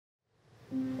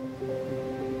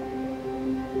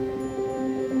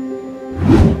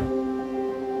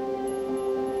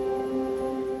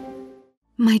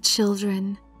My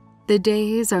children, the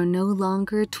days are no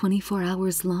longer 24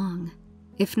 hours long,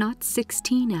 if not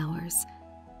 16 hours.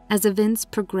 As events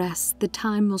progress, the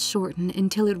time will shorten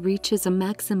until it reaches a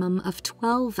maximum of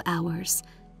 12 hours,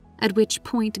 at which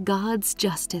point God's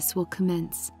justice will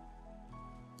commence.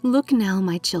 Look now,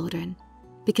 my children,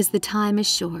 because the time is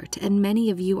short and many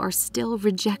of you are still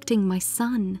rejecting my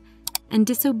Son and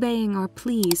disobeying our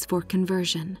pleas for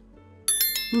conversion.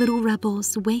 Little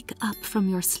rebels, wake up from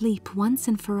your sleep once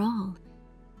and for all,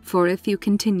 for if you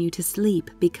continue to sleep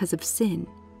because of sin,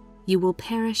 you will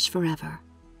perish forever.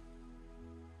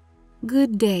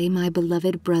 Good day, my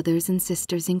beloved brothers and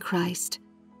sisters in Christ.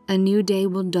 A new day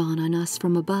will dawn on us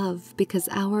from above because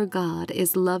our God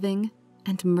is loving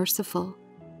and merciful.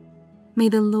 May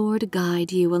the Lord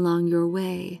guide you along your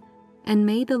way, and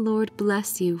may the Lord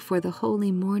bless you for the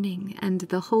holy morning and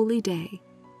the holy day.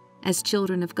 As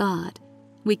children of God,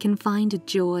 we can find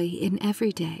joy in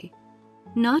every day,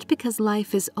 not because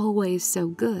life is always so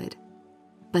good,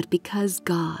 but because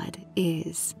God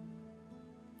is.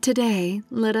 Today,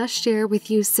 let us share with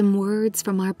you some words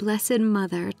from our Blessed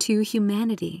Mother to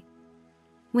humanity.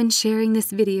 When sharing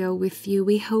this video with you,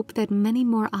 we hope that many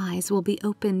more eyes will be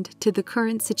opened to the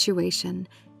current situation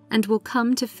and will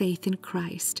come to faith in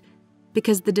Christ,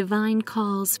 because the divine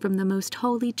calls from the Most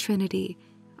Holy Trinity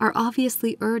are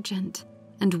obviously urgent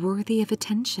and worthy of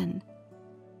attention.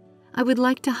 I would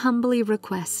like to humbly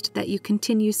request that you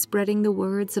continue spreading the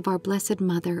words of our Blessed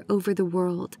Mother over the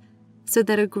world, so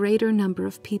that a greater number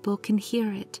of people can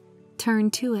hear it,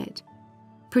 turn to it,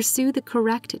 pursue the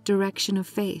correct direction of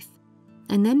faith,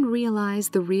 and then realize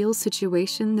the real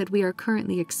situation that we are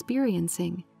currently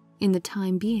experiencing in the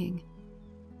time being.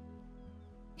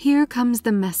 Here comes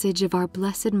the message of our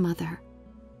Blessed Mother.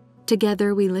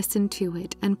 Together we listen to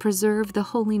it and preserve the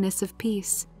holiness of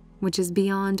peace, which is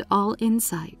beyond all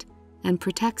insight and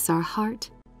protects our heart,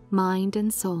 mind,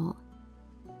 and soul.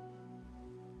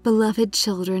 Beloved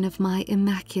children of my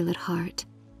immaculate heart,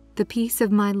 the peace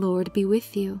of my Lord be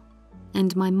with you,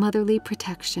 and my motherly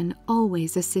protection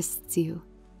always assists you.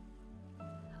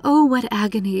 Oh, what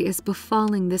agony is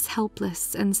befalling this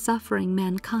helpless and suffering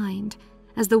mankind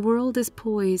as the world is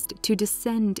poised to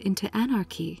descend into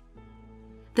anarchy.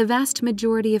 The vast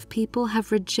majority of people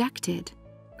have rejected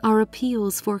our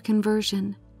appeals for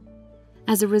conversion.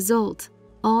 As a result,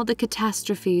 all the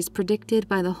catastrophes predicted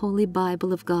by the Holy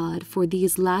Bible of God for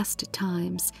these last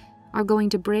times are going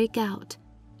to break out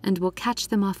and will catch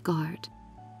them off guard.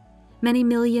 Many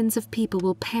millions of people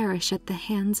will perish at the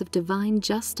hands of divine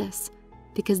justice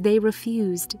because they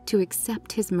refused to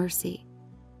accept His mercy.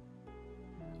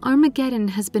 Armageddon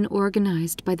has been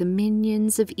organized by the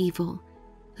minions of evil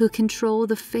who control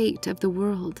the fate of the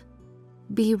world.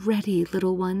 Be ready,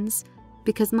 little ones,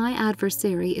 because my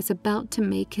adversary is about to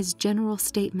make his general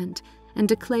statement and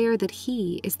declare that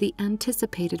he is the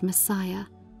anticipated Messiah.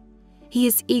 He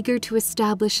is eager to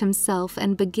establish himself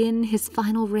and begin his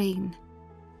final reign.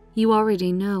 You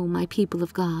already know, my people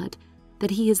of God,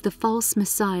 that he is the false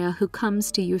Messiah who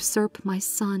comes to usurp my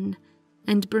Son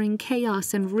and bring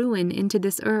chaos and ruin into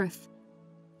this earth,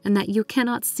 and that you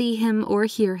cannot see him or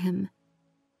hear him.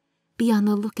 Be on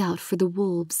the lookout for the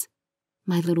wolves,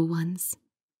 my little ones,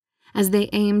 as they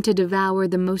aim to devour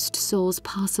the most souls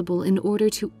possible in order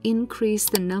to increase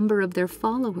the number of their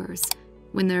followers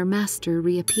when their master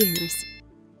reappears.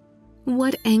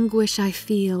 What anguish I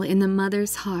feel in the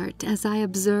mother's heart as I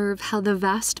observe how the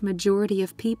vast majority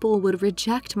of people would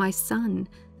reject my Son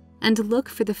and look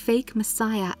for the fake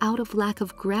Messiah out of lack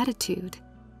of gratitude.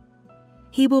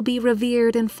 He will be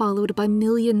revered and followed by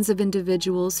millions of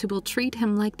individuals who will treat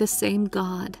him like the same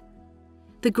God.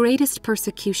 The greatest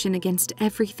persecution against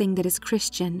everything that is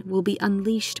Christian will be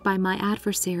unleashed by my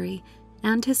adversary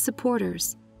and his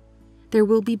supporters. There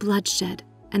will be bloodshed,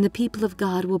 and the people of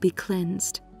God will be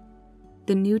cleansed.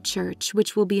 The new church,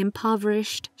 which will be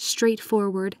impoverished,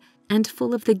 straightforward, and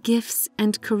full of the gifts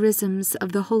and charisms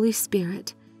of the Holy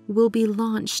Spirit, will be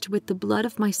launched with the blood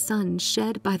of my Son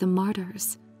shed by the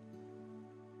martyrs.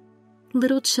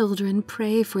 Little children,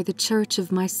 pray for the church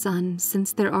of my Son,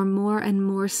 since there are more and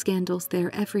more scandals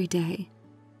there every day.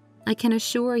 I can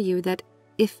assure you that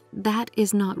if that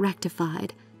is not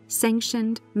rectified,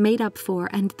 sanctioned, made up for,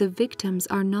 and the victims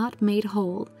are not made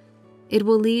whole, it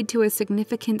will lead to a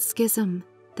significant schism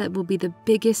that will be the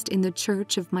biggest in the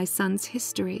church of my Son's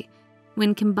history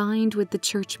when combined with the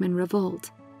churchman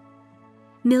revolt.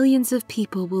 Millions of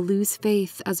people will lose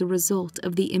faith as a result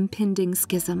of the impending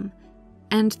schism,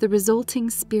 and the resulting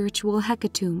spiritual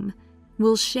hecatomb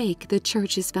will shake the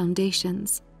church's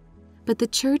foundations. But the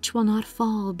church will not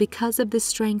fall because of the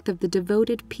strength of the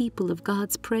devoted people of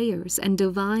God's prayers and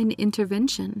divine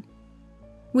intervention.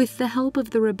 With the help of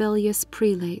the rebellious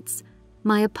prelates,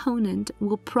 my opponent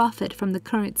will profit from the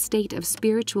current state of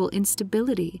spiritual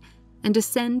instability and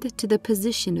ascend to the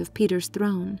position of Peter's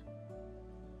throne.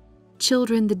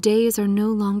 Children, the days are no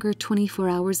longer 24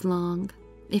 hours long,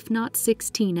 if not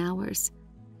 16 hours.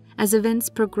 As events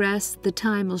progress, the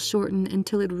time will shorten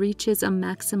until it reaches a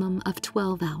maximum of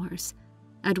 12 hours,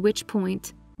 at which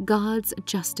point God's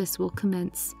justice will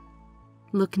commence.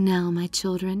 Look now, my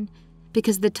children,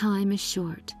 because the time is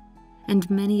short, and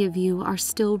many of you are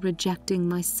still rejecting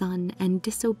my Son and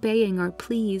disobeying our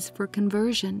pleas for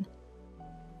conversion.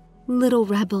 Little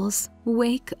rebels,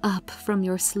 wake up from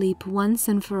your sleep once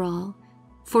and for all,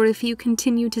 for if you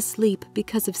continue to sleep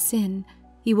because of sin,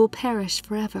 you will perish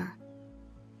forever.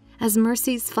 As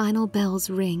mercy's final bells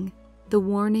ring, the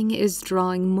warning is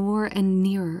drawing more and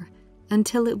nearer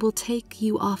until it will take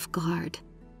you off guard.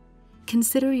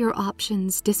 Consider your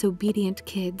options, disobedient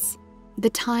kids. The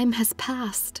time has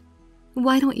passed.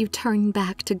 Why don't you turn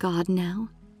back to God now?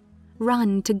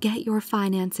 Run to get your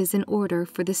finances in order,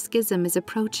 for the schism is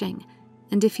approaching,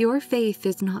 and if your faith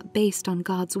is not based on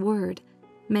God's word,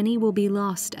 many will be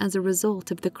lost as a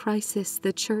result of the crisis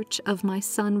the Church of my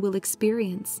Son will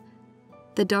experience.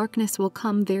 The darkness will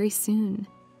come very soon,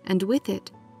 and with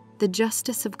it, the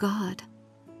justice of God.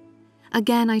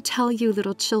 Again, I tell you,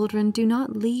 little children, do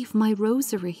not leave my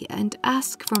rosary and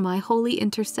ask for my holy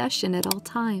intercession at all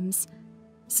times,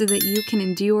 so that you can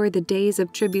endure the days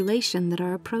of tribulation that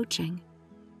are approaching.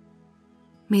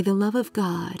 May the love of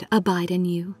God abide in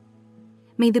you.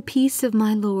 May the peace of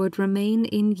my Lord remain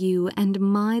in you, and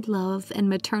my love and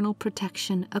maternal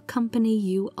protection accompany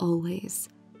you always.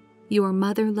 Your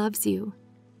mother loves you,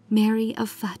 Mary of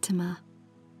Fatima.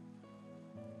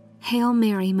 Hail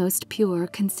Mary, most pure,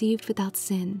 conceived without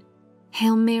sin.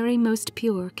 Hail Mary, most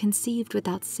pure, conceived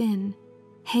without sin.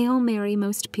 Hail Mary,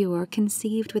 most pure,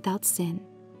 conceived without sin.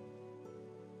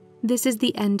 This is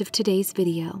the end of today's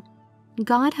video.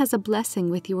 God has a blessing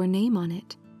with your name on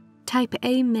it. Type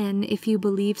Amen if you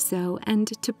believe so, and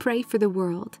to pray for the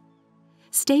world.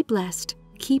 Stay blessed,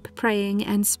 keep praying,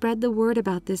 and spread the word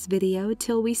about this video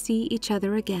till we see each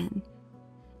other again.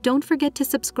 Don't forget to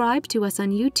subscribe to us on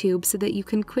YouTube so that you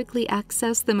can quickly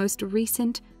access the most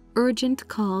recent, urgent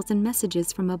calls and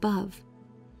messages from above.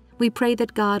 We pray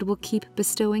that God will keep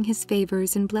bestowing His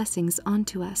favors and blessings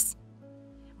onto us.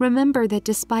 Remember that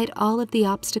despite all of the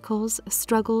obstacles,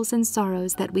 struggles, and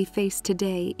sorrows that we face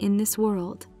today in this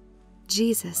world,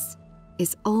 Jesus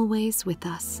is always with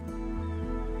us.